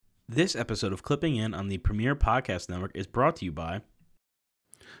This episode of Clipping In on the Premier Podcast Network is brought to you by...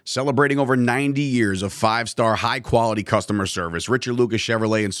 Celebrating over 90 years of five-star, high-quality customer service, Richard Lucas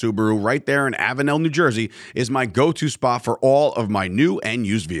Chevrolet and Subaru right there in Avenel, New Jersey, is my go-to spot for all of my new and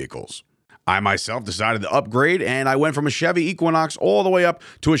used vehicles. I myself decided to upgrade, and I went from a Chevy Equinox all the way up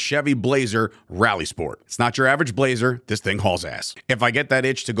to a Chevy Blazer Rally Sport. It's not your average Blazer. This thing hauls ass. If I get that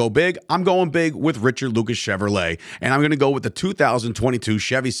itch to go big, I'm going big with Richard Lucas Chevrolet, and I'm going to go with the 2022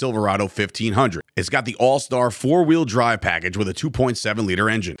 Chevy Silverado 1500. It's got the all-star four-wheel drive package with a 2.7-liter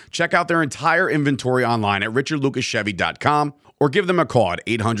engine. Check out their entire inventory online at richardlucaschevy.com or give them a call at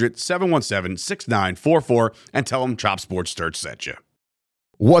 800-717-6944 and tell them Chop Sports Sturch sent you.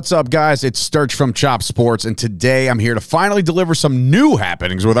 What's up, guys? It's Sturch from Chop Sports, and today I'm here to finally deliver some new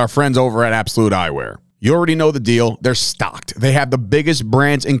happenings with our friends over at Absolute Eyewear. You already know the deal. They're stocked. They have the biggest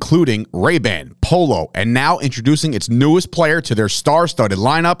brands, including Ray-Ban, Polo, and now introducing its newest player to their star-studded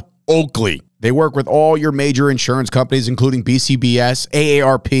lineup, Oakley. They work with all your major insurance companies, including BCBS,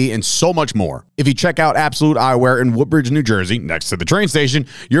 AARP, and so much more. If you check out Absolute Eyewear in Woodbridge, New Jersey, next to the train station,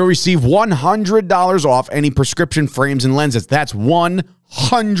 you'll receive $100 off any prescription frames and lenses. That's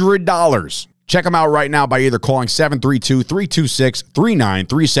 $100. Check them out right now by either calling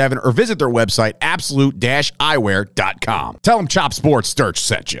 732-326-3937 or visit their website, absolute-eyewear.com. Tell them Chop Sports Sturch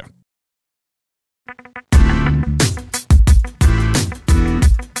sent you.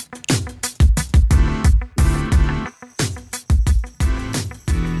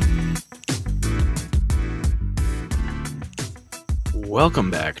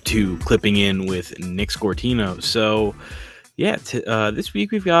 Welcome back to Clipping In with Nick Scortino. So, yeah, this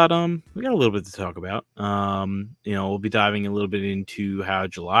week we got a little bit to talk about. We'll be diving a little bit into how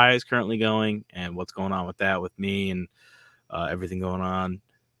July is currently going and what's going on with that with me and everything going on.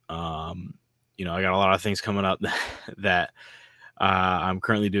 I got a lot of things coming up that I'm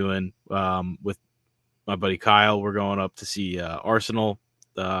currently doing with my buddy Kyle. We're going up to see Arsenal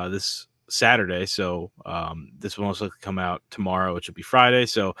this Saturday, so this will most likely come out tomorrow, which will be Friday.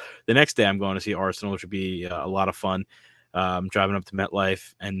 So the next day I'm going to see Arsenal, which will be a lot of fun. I'm driving up to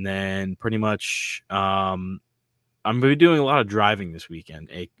MetLife, and then pretty much I'm going to be doing a lot of driving this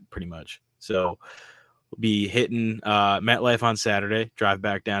weekend, pretty much. So we'll be hitting MetLife on Saturday, drive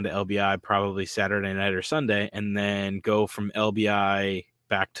back down to LBI probably Saturday night or Sunday, and then go from LBI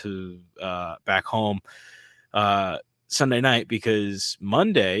back to back home Sunday night, because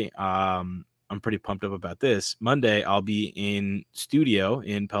Monday, I'm pretty pumped up about this. Monday, I'll be in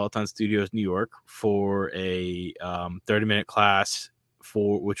Peloton Studios, New York, for a 30-minute class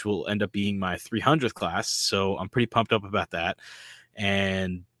which will end up being my 300th class. So I'm pretty pumped up about that,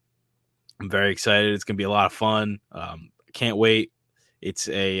 and I'm very excited. It's gonna be a lot of fun. Can't wait. It's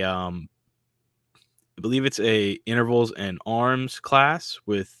I believe it's a intervals and arms class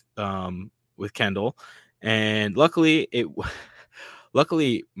with Kendall. And luckily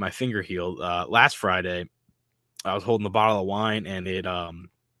my finger healed. Last Friday, I was holding the bottle of wine, and it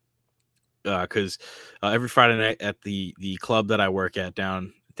because every Friday night at the club that I work at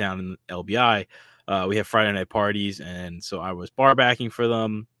down in LBI, we have Friday night parties, and so I was bar backing for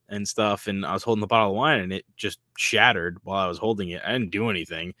them and stuff, and I was holding the bottle of wine, and it just shattered while I was holding it. I didn't do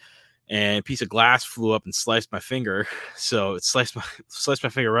anything, and a piece of glass flew up and sliced my finger. So it sliced my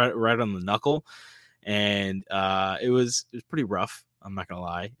finger right on the knuckle. And it was pretty rough. I'm not gonna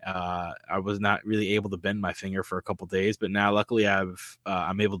lie. I was not really able to bend my finger for a couple of days, but now luckily I'm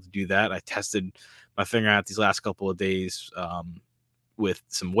able to do that. I tested my finger out these last couple of days with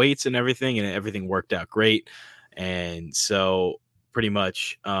some weights and everything worked out great. And so pretty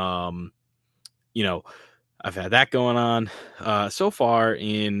much, I've had that going on so far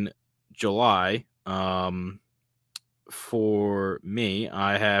in July. For me,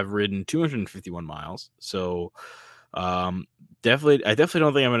 I have ridden 251 miles. So I definitely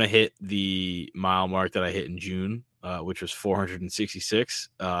don't think I'm going to hit the mile mark that I hit in June, which was 466.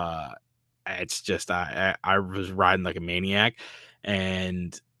 It's just I was riding like a maniac,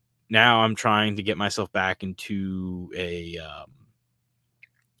 and now I'm trying to get myself back into a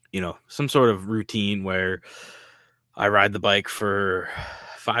some sort of routine where I ride the bike for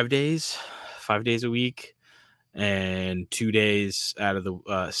 5 days a week. And 2 days out of the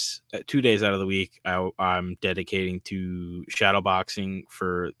week, I'm dedicating to shadow boxing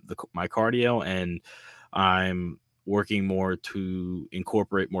for my cardio, and I'm working more to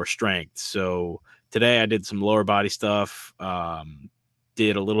incorporate more strength. So today I did some lower body stuff,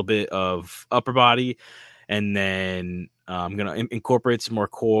 did a little bit of upper body, and then I'm gonna incorporate some more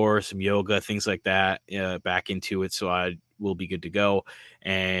core, some yoga, things like that back into it. So I we'll be good to go.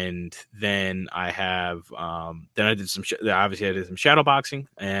 And then I have then I did obviously I did some shadow boxing,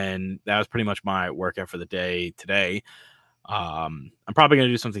 and that was pretty much my workout for the day today. I'm probably going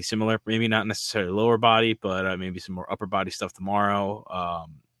to do something similar, maybe not necessarily lower body, but maybe some more upper body stuff tomorrow.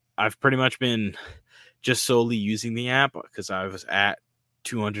 I've pretty much been just solely using the app because I was at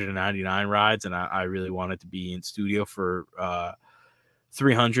 299 rides, and I really wanted to be in studio for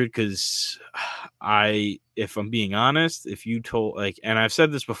 300 because if I'm being honest, if you told and I've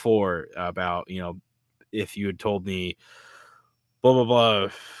said this before about, if you had told me blah blah blah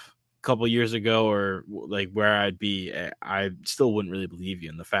a couple years ago, or like where I'd be, I still wouldn't really believe you.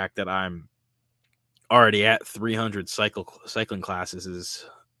 And the fact that I'm already at 300 cycling classes is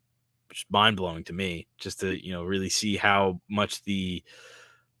just mind blowing to me, just to, really see how much the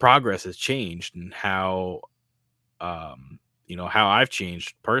progress has changed, and how, how I've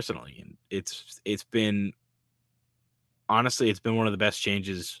changed personally. And it's been, honestly, it's been one of the best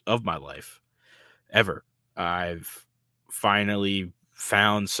changes of my life ever. I've finally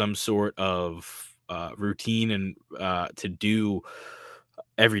found some sort of routine and to do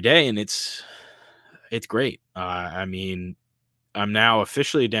every day, and it's great. I mean, I'm now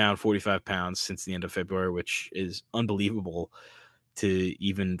officially down 45 pounds since the end of February, which is unbelievable to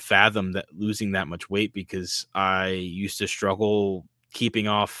even fathom, that losing that much weight, because I used to struggle keeping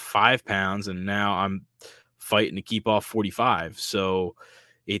off 5 pounds, and now I'm fighting to keep off 45. So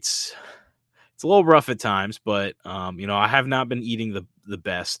it's a little rough at times, but I have not been eating the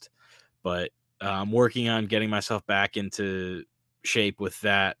best, but I'm working on getting myself back into shape with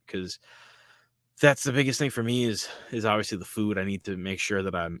that, because that's the biggest thing for me is obviously the food. I need to make sure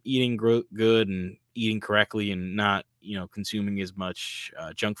that I'm eating good and eating correctly, and not, consuming as much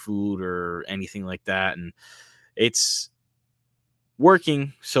junk food or anything like that. And it's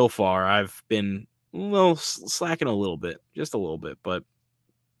working so far. I've been a little slacking a little bit, just a little bit, but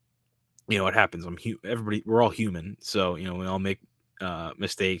it happens. Everybody, we're all human. So, we all make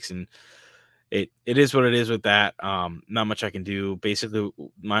mistakes, and it is what it is with that. Not much I can do. Basically,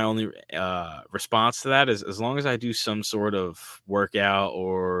 my only response to that is, as long as I do some sort of workout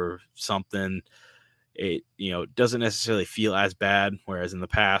or something, it, doesn't necessarily feel as bad. Whereas in the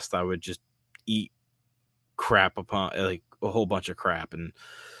past, I would just eat crap upon, like, a whole bunch of crap, and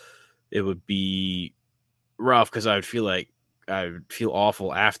it would be rough because I would feel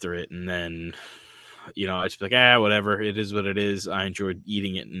awful after it. And then, I'd just be like, whatever, it is what it is. I enjoyed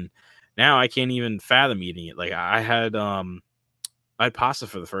eating it. And now I can't even fathom eating it. Like, I had pasta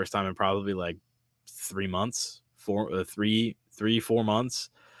for the first time in probably like 3 months, 4 months.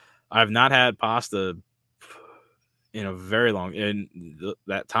 I've not had pasta in a very long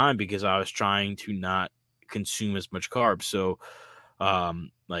that time, because I was trying to not consume as much carbs. So,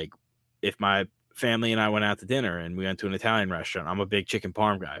 like, if my family and I went out to dinner and we went to an Italian restaurant, I'm a big chicken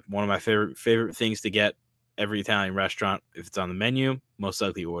parm guy. One of my favorite things to get every Italian restaurant, if it's on the menu, most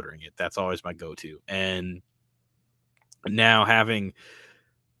likely ordering it. That's always my go-to. And now, having,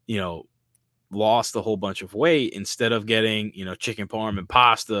 lost a whole bunch of weight, instead of getting, chicken parm and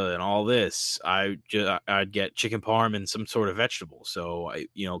pasta and all this, I'd get chicken parm and some sort of vegetable. So I,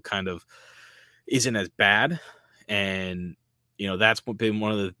 kind of isn't as bad. And, that's been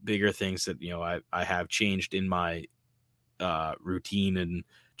one of the bigger things that, I have changed in my routine and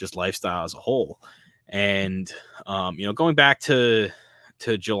just lifestyle as a whole. And, going back to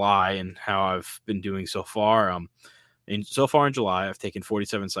July and how I've been doing so far, so far in July, I've taken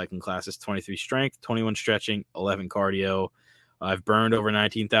 47 cycling classes, 23 strength, 21 stretching, 11 cardio. I've burned over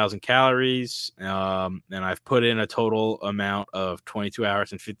 19,000 calories, and I've put in a total amount of 22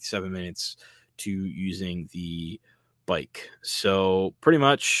 hours and 57 minutes to using the bike. So pretty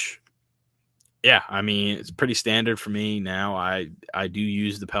much, yeah, I mean, it's pretty standard for me now. I do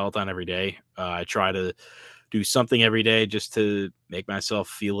use the Peloton every day. I try to do something every day just to make myself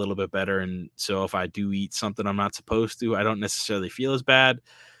feel a little bit better. And so if I do eat something I'm not supposed to, I don't necessarily feel as bad.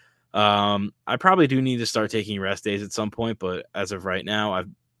 I probably do need to start taking rest days at some point, but as of right now,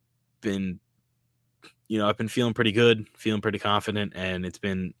 been, I've been feeling pretty good, feeling pretty confident, and it's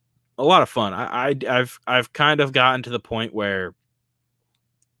been a lot of fun. I've kind of gotten to the point where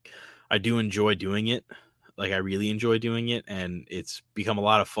I do enjoy doing it. Like, I really enjoy doing it, and it's become a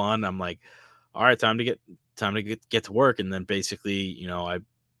lot of fun. I'm like, all right, time to get to work. And then basically, I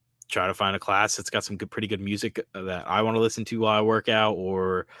try to find a class that's got some pretty good music that I want to listen to while I work out,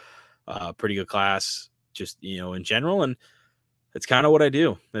 or a pretty good class just, in general. And it's kind of what I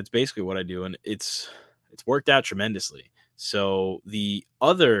do. That's basically what I do. And it's worked out tremendously. So the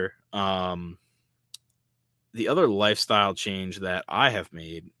other the other lifestyle change that I have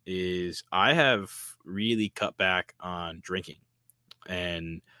made is I have really cut back on drinking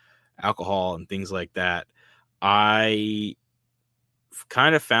and alcohol and things like that. I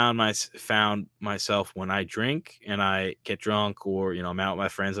kind of found myself when I drink and I get drunk, or I'm out with my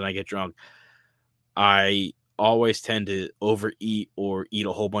friends and I get drunk, I always tend to overeat or eat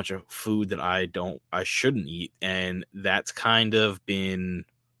a whole bunch of food that I shouldn't eat, and that's kind of been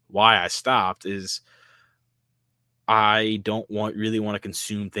why I stopped. Is I don't really want to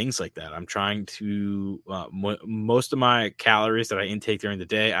consume things like that. I'm trying to most of my calories that I intake during the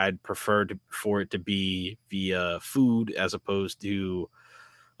day, I'd prefer for it to be via food as opposed to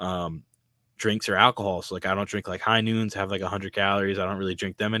um, drinks or alcohol. So like I don't drink like high noons, have like 100 calories. I don't really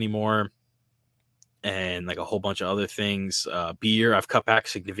drink them anymore, and like a whole bunch of other things. Beer, I've cut back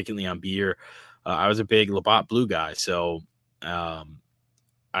significantly on beer. I was a big Labatt Blue guy, so um,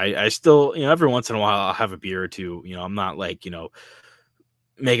 I still, every once in a while I'll have a beer or two. I'm not like,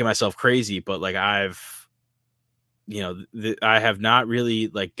 making myself crazy, but like I have not really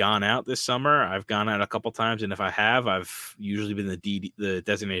like gone out this summer. I've gone out a couple times, and if I have, I've usually been the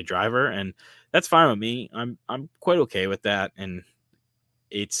designated driver, and that's fine with me. I'm quite okay with that, and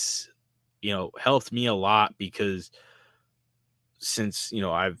it's helped me a lot because since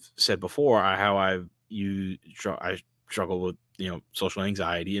I've said before how I struggle with social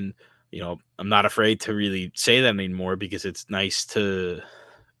anxiety, and I'm not afraid to really say that anymore because you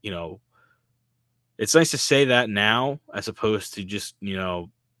know it's nice to say that now as opposed to just not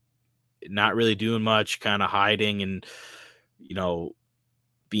really doing much, kind of hiding and you know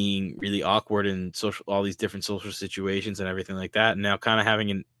being really awkward in social all these different social situations and everything like that, and now kind of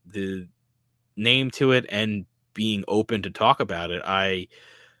having the name to it and being open to talk about it. I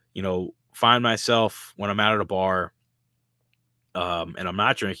find myself when I'm out at a bar, and I'm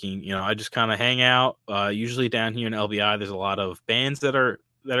not drinking, I just kind of hang out. Usually down here in LBI, there's a lot of bands that are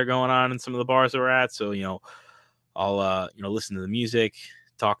going on in some of the bars that we're at. So, I'll listen to the music,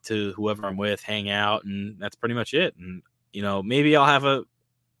 talk to whoever I'm with, hang out, and that's pretty much it. And, maybe I'll have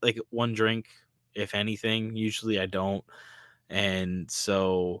like one drink, if anything. Usually I don't. And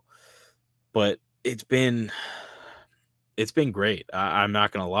so, but it's been great. I'm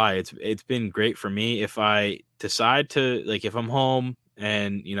not gonna lie. It's been great for me. If I decide to like, if I'm home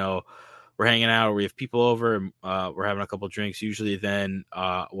and we're hanging out or we have people over and we're having a couple drinks, usually then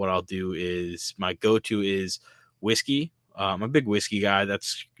what I'll do is my go-to is whiskey. I'm a big whiskey guy.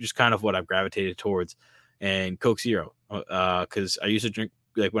 That's just kind of what I've gravitated towards, and Coke Zero. Because I used to drink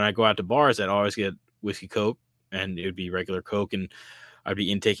like when I go out to bars, I'd always get whiskey Coke, and it would be regular Coke, and I'd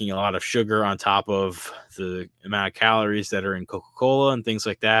be intaking a lot of sugar on top of the amount of calories that are in Coca-Cola and things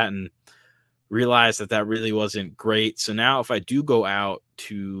like that, and realized that really wasn't great. So now if I do go out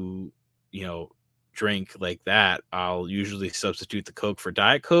to, you know, drink like that, I'll usually substitute the Coke for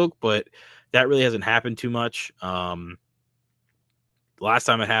Diet Coke, but that really hasn't happened too much. Last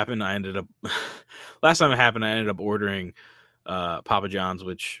time it happened, I ended up ordering Papa John's,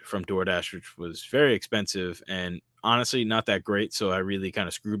 which from DoorDash, which was very expensive and honestly not that great. So I really kind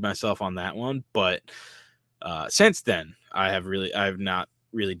of screwed myself on that one. But since then, I have not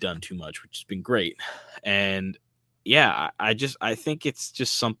really done too much, which has been great. And yeah, I think it's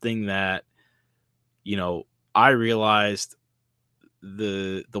just something that you know I realized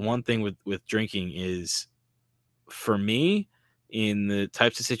the one thing with drinking is, for me, in the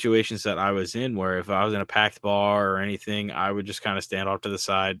types of situations that I was in, where if I was in a packed bar or anything, I would just kind of stand off to the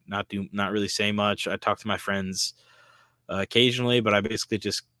side, not really say much. I talk to my friends occasionally, but I basically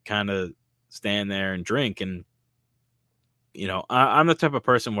just kind of stand there and drink. And I'm the type of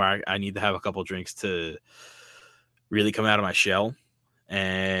person where I need to have a couple drinks to really come out of my shell,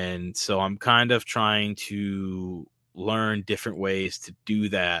 and so I'm kind of trying to learn different ways to do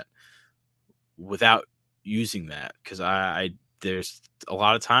that without using that, because I there's a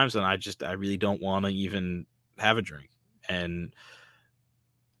lot of times when I really don't want to even have a drink. And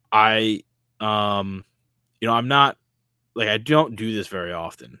I I'm not like, I don't do this very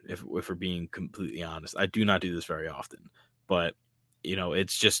often. If we're being completely honest, I do not do this very often, but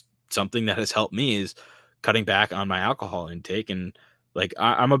it's just something that has helped me is cutting back on my alcohol intake. And like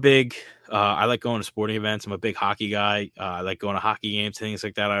I'm a big I like going to sporting events. I'm a big hockey guy. I like going to hockey games, things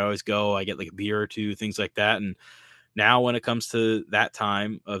like that. I always go. I get like a beer or two, things like that. And now when it comes to that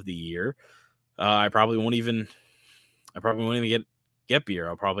time of the year, I probably won't even get beer.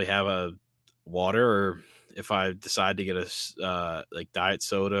 I'll probably have a water, or if I decide to get like diet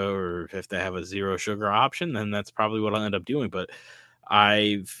soda, or if they have a zero sugar option, then that's probably what I'll end up doing. But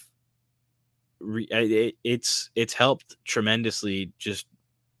I've it's helped tremendously, just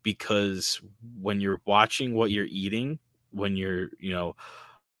because when you're watching what you're eating, when you're,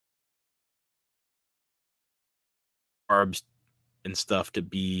 carbs and stuff to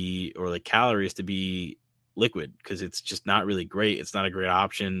be, or like calories to be liquid, because it's just not really great. It's not a great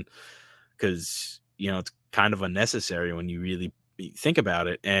option because, it's kind of unnecessary when you really think about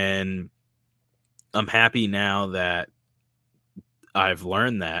it. And I'm happy now that I've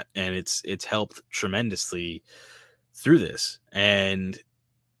learned that, and it's helped tremendously through this. And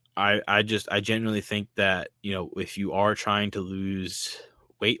I genuinely think that, if you are trying to lose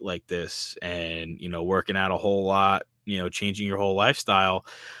weight like this and, working out a whole lot, changing your whole lifestyle,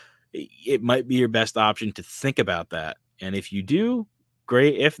 it might be your best option to think about that. And if you do,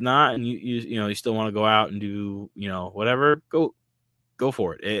 great. If not, and you still want to go out and do, whatever, go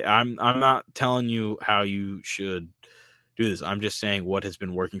for it. I'm not telling you how you should do this. I'm just saying what has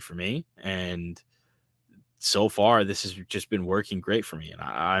been working for me, and so far this has just been working great for me. And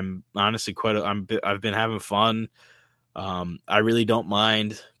I'm honestly I've been having fun. I really don't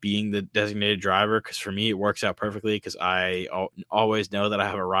mind being the designated driver, because for me it works out perfectly, because I always know that I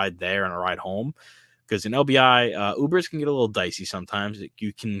have a ride there and a ride home. Because in LBI, Ubers can get a little dicey sometimes.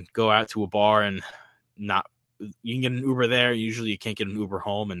 You can go out to a bar and not you can get an Uber there. Usually you can't get an Uber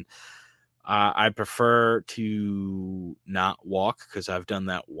home, and I prefer to not walk, because I've done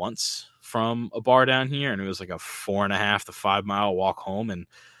that once from a bar down here, and it was like a 4.5 to 5 mile walk home. And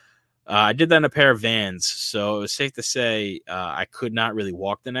I did that in a pair of Vans, so it was safe to say I could not really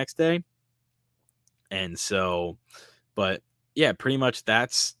walk the next day. And so, but yeah, pretty much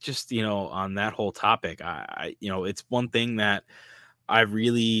that's just, on that whole topic. It's one thing that I've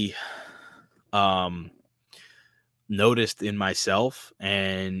really um, noticed in myself,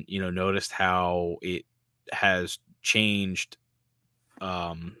 and, noticed how it has changed.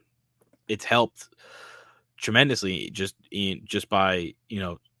 Um, it's helped tremendously just by,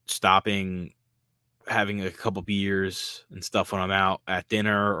 stopping having a couple beers and stuff when I'm out at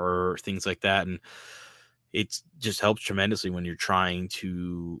dinner or things like that. And it's just helps tremendously when you're trying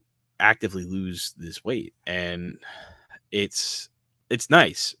to actively lose this weight. And it's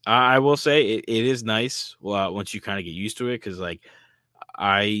nice. I will say it is nice, once you kind of get used to it, because like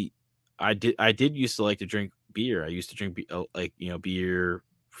I I did used to like to drink beer. I used to drink like, beer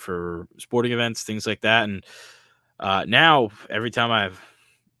for sporting events, things like that. And now every time I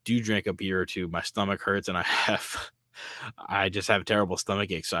do drink a beer or two, my stomach hurts, and I just have terrible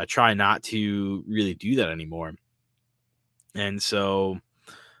stomach aches. So I try not to really do that anymore. And so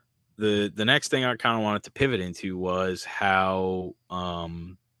the next thing I kind of wanted to pivot into was how, how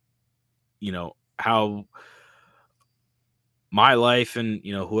my life, and,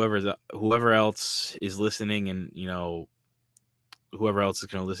 whoever else is listening, and, whoever else is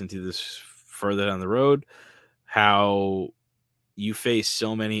going to listen to this further down the road, how you face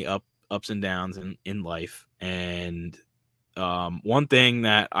so many ups and downs in life. And one thing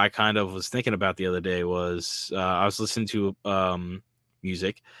that I kind of was thinking about the other day was, I was listening to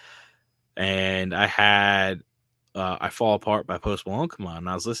music, and I had I Fall Apart by Post Malone come on, and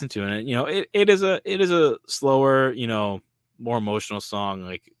I was listening to it, and, it is a slower, more emotional song.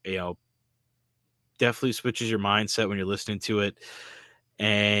 Like, definitely switches your mindset when you're listening to it.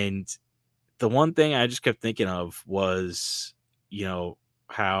 And the one thing I just kept thinking of was,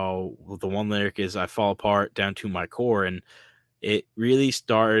 how the one lyric is, "I fall apart down to my core," and it really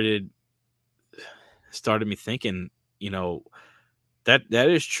started me thinking, you know, that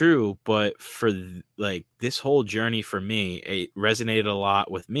is true. But for like this whole journey for me, it resonated a lot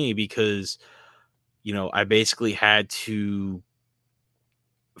with me, because, I basically had to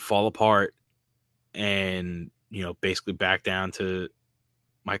fall apart and, basically back down to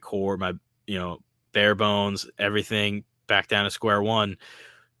my core, my, you know, bare bones, everything, back down to square one,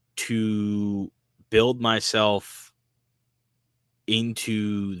 to build myself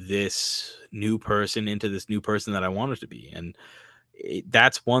into this new person that I wanted to be. And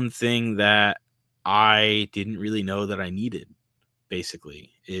that's one thing that I didn't really know that I needed,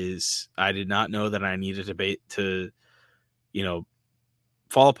 basically, is I did not know that I needed to, you know,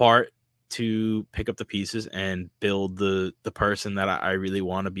 fall apart, to pick up the pieces and build the person that I really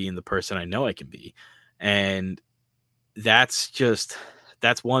want to be, and the person I know I can be. And that's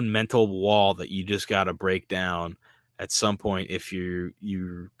one mental wall that you just got to break down at some point, if you're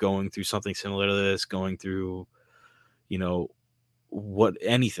going through something similar to this, going through, you know, what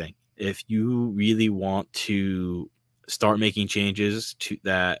anything. If you really want to start making changes to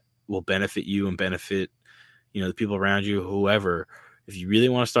that will benefit you and benefit, the people around you, whoever, if you really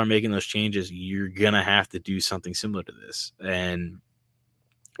want to start making those changes, you're gonna have to do something similar to this. And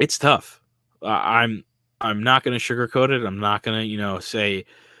it's tough. I'm not gonna sugarcoat it. I'm not gonna, say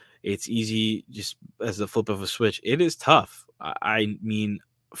it's easy just as the flip of a switch. It is tough. I mean,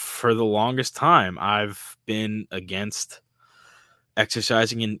 for the longest time, I've been against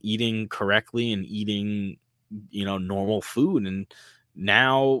exercising and eating correctly and eating, normal food. And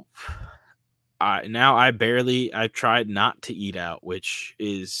now I've tried not to eat out, which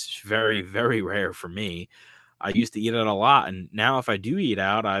is very, very rare for me. I used to eat out a lot, and now if I do eat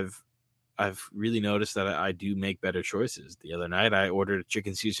out, I've really noticed that I do make better choices. The other night, I ordered a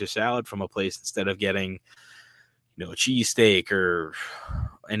chicken Caesar salad from a place instead of getting, a cheesesteak or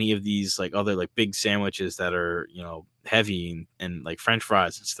any of these like other like big sandwiches that are, heavy and like French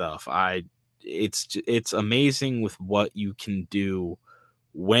fries and stuff. It's amazing with what you can do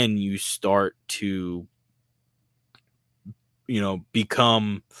when you start to,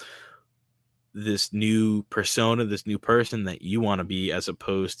 become this new persona, this new person that you want to be, as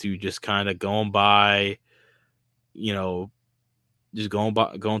opposed to just kind of going by, you know, just going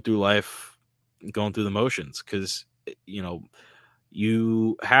through life, going through the motions. Because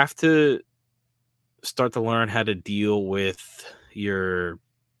you have to start to learn how to deal with your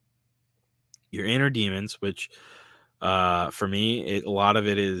inner demons, which for me, a lot of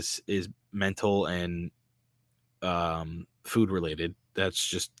it is mental and food related. That's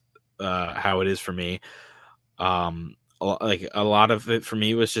just how it is for me. Like a lot of it for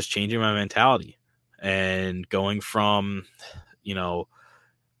me was just changing my mentality and going from, you know,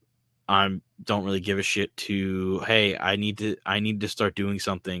 I'm don't really give a shit to, hey, I need to start doing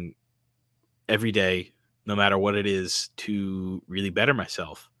something every day, no matter what it is, to really better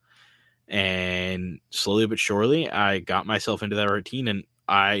myself. And slowly but surely, I got myself into that routine, and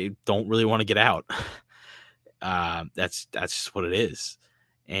I don't really want to get out. That's just what it is,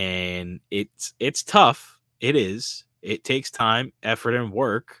 and it's tough. It is. It takes time, effort, and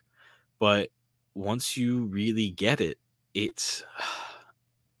work. But once you really get it, it's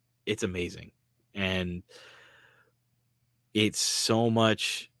it's amazing, and it's so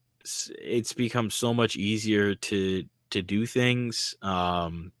much. It's become so much easier to do things.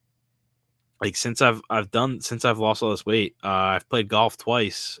 Like since I've lost all this weight, I've played golf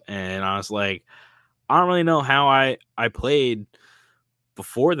twice, and I was like, I don't really know how I played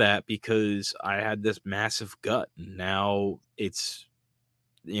before that because I had this massive gut. Now it's,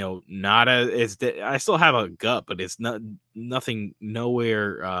 not a I still have a gut, but it's nothing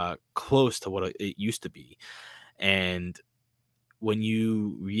nowhere close to what it used to be. And when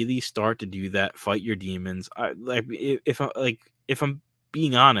you really start to do that, fight your demons, I like if I'm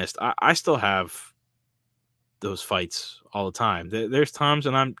being honest, I still have those fights all the time. There's times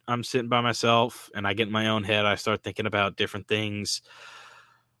when I'm sitting by myself and I get in my own head. I start thinking about different things,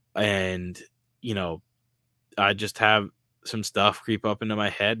 and you know, I just have some stuff creep up into my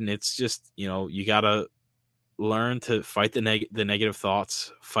head, and it's just, you gotta learn to fight the negative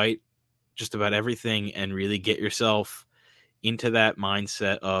thoughts, fight just about everything, and really get yourself into that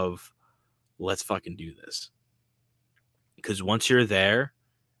mindset of let's fucking do this. Because once you're there,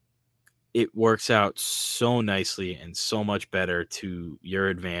 it works out so nicely and so much better to your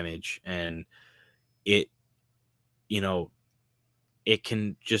advantage. And it, you know, it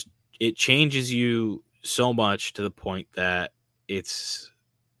can just, it changes you so much to the point that it's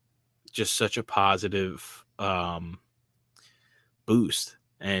just such a positive boost.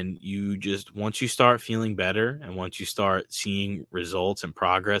 And you just, once you start feeling better and once you start seeing results and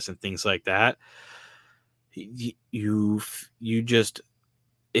progress and things like that, you just,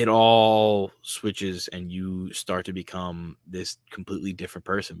 it all switches and you start to become this completely different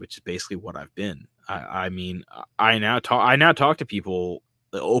person, which is basically what I've been. I mean, I now talk to people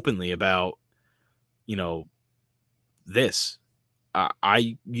openly about, you know, this.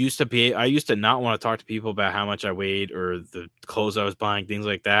 I used to not want to talk to people about how much I weighed or the clothes I was buying, things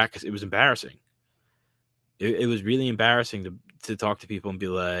like that, because it was embarrassing. It was really embarrassing to talk to people and be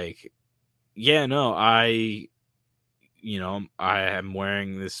like, yeah, no, I am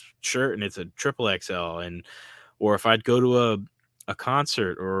wearing this shirt and it's a triple XL, and or if I'd go to a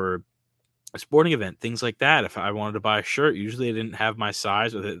concert or a sporting event, things like that. If I wanted to buy a shirt, usually I didn't have my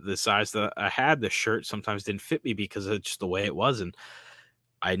size, or the size that I had, the shirt sometimes didn't fit me because of just the way it was. And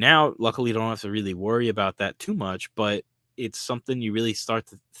I now luckily don't have to really worry about that too much, but it's something you really start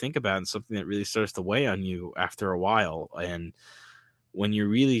to think about and something that really starts to weigh on you after a while. And when you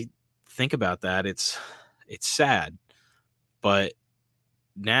really think about that, it's sad. But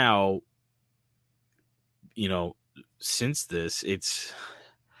now, you know, since this, it's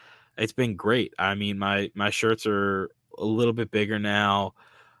been great. I mean, my shirts are a little bit bigger now,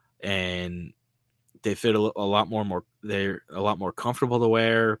 and they fit a lot more. They're a lot more comfortable to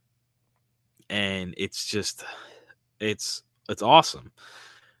wear, and it's just it's awesome.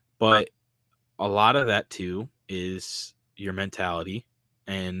 But a lot of that too is your mentality.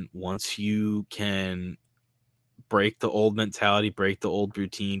 And once you can break the old mentality, break the old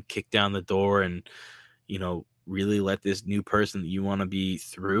routine, kick down the door, and, really let this new person that you want to be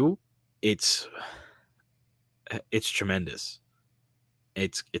through, it's tremendous.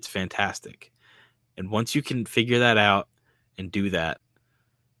 It's fantastic. And once you can figure that out and do that,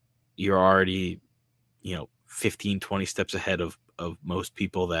 you're already, 15, 20 steps ahead of most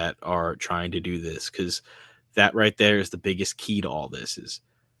people that are trying to do this. Because that right there is the biggest key to all this, is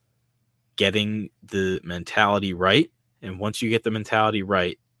getting the mentality right. And once you get the mentality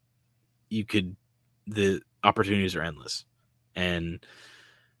right, the opportunities are endless. And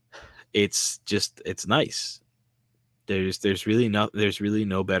it's nice. There's really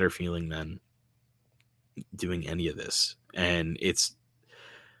no better feeling than doing any of this. And it's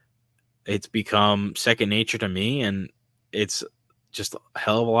become second nature to me, and it's just a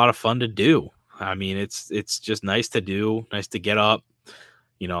hell of a lot of fun to do. I mean, it's just nice to do, nice to get up.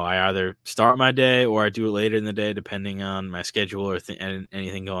 I either start my day or I do it later in the day, depending on my schedule or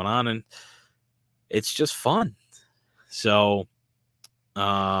anything going on. And it's just fun. So,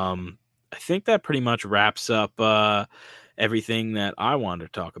 I think that pretty much wraps up everything that I wanted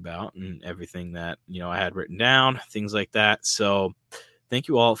to talk about, and everything that, I had written down, things like that. So thank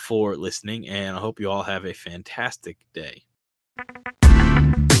you all for listening, and I hope you all have a fantastic day.